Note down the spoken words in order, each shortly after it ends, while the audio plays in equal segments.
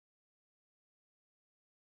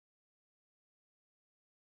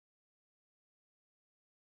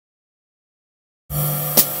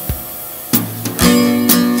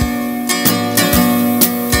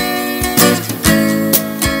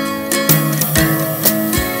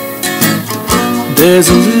There's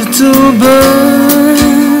a little bird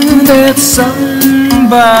that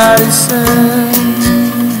somebody sent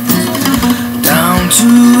down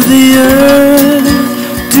to the earth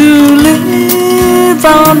to live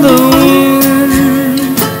on the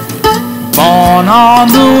wind. Born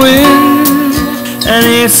on the wind, and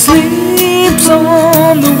it sleeps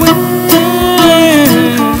on the wind.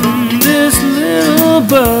 This little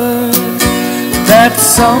bird that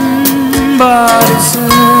somebody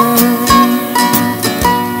sent.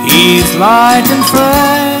 He's light and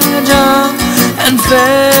fragile and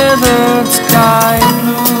feathered sky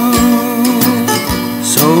blue,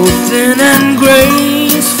 so thin and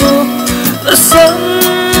graceful the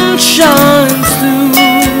sun shines through.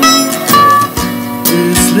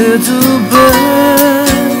 This little bird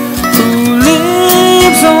who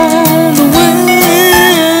lives on the wind,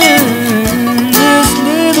 this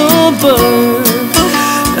little bird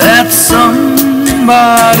that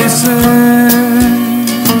somebody sent.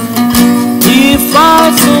 He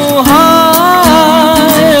flies so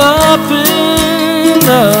high up in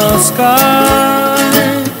the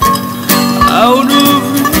sky. How do